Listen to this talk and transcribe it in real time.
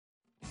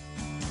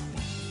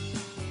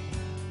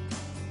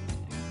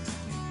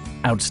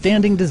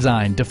Outstanding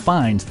design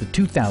defines the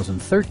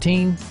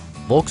 2013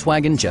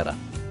 Volkswagen Jetta.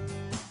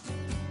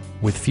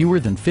 With fewer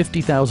than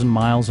 50,000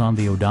 miles on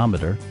the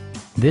odometer,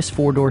 this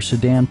four-door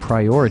sedan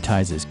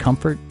prioritizes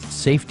comfort,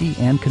 safety,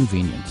 and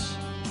convenience.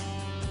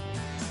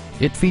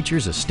 It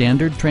features a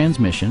standard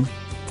transmission,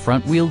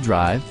 front-wheel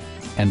drive,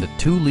 and a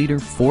 2-liter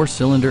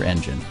 4-cylinder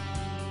engine.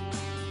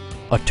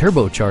 A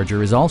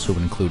turbocharger is also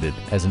included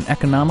as an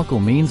economical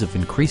means of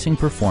increasing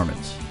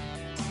performance.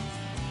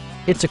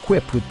 It's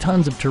equipped with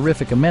tons of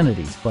terrific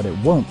amenities, but it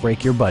won't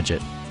break your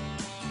budget.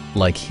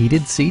 Like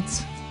heated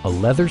seats, a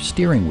leather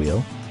steering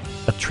wheel,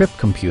 a trip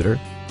computer,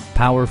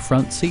 power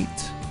front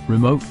seats,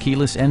 remote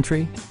keyless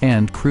entry,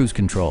 and cruise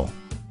control.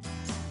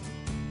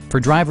 For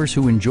drivers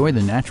who enjoy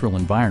the natural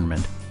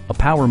environment, a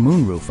power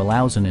moonroof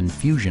allows an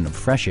infusion of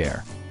fresh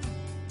air.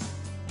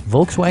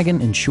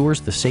 Volkswagen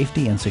ensures the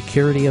safety and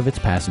security of its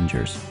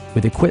passengers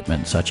with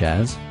equipment such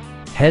as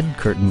head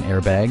curtain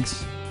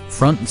airbags,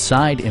 front and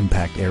side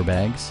impact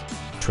airbags,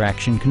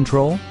 traction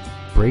control,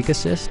 brake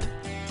assist,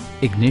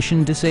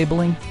 ignition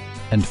disabling,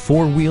 and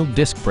 4-wheel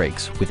disc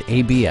brakes with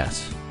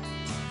ABS.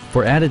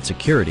 For added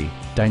security,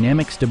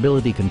 dynamic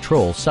stability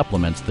control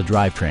supplements the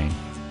drivetrain.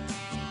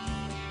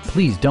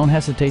 Please don't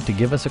hesitate to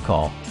give us a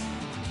call.